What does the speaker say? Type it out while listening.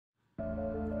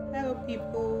Hello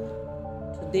people,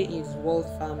 today is World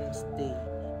Farms Day.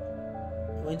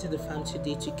 I went to the farm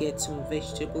today to get some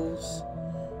vegetables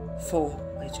for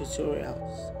my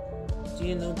tutorials. Do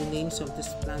you know the names of these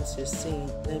plants you're seeing?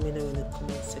 Let me know in the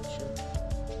comment section.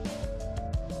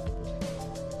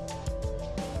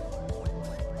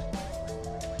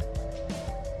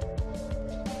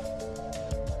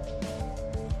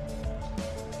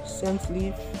 Scent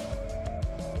leaf,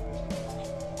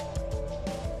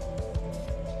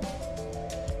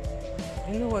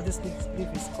 do you know what this leaf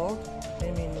is called?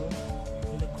 Let me know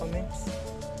in the comments.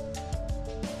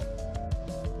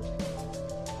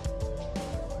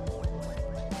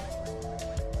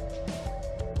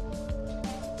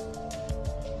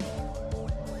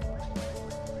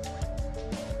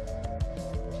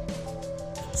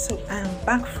 So I am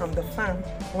back from the farm.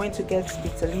 I went to get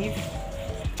bitter leaf.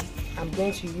 I'm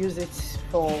going to use it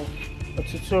for a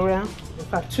tutorial, in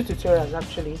fact 2 tutorials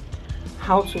actually,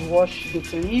 how to wash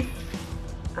bitter leaf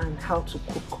and how to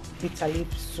cook bitter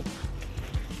leaf soup.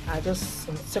 I just,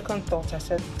 on second thought, I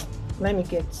said let me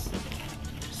get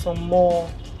some more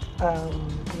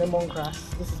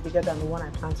lemongrass. This is bigger than the one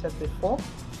I planted before,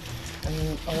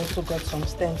 and I also got some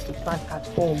stems to plant at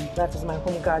home. That is my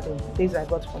home garden. These I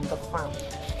got from the farm.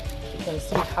 You can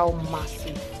see how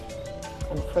massive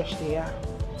and fresh they are.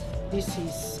 This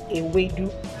is a wedu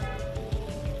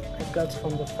I got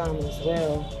from the farm as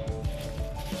well.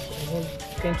 I'm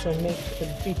going to make a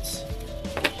bit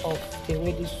of the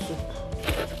wedu soup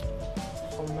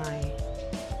for my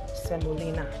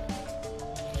semolina.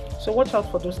 So watch out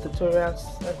for those tutorials.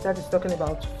 That is talking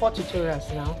about 4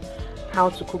 tutorials now. How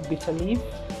to cook bitter leaf,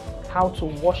 how to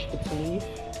wash bitter leaf,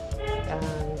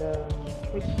 and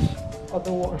which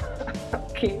other one?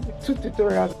 Okay, 2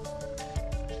 tutorials.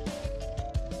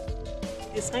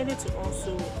 Decided to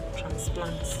also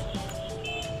transplant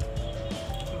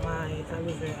my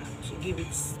aloe vera to give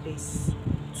it space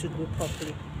to grow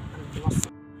properly and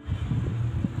blossom.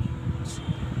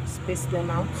 Space them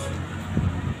out.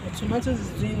 The tomatoes is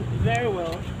doing very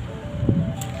well,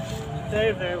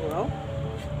 very well.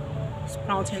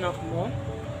 Sprouting up more.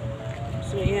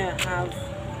 So here I have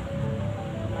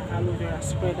my aloe vera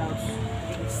spread out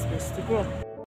to give it space to grow.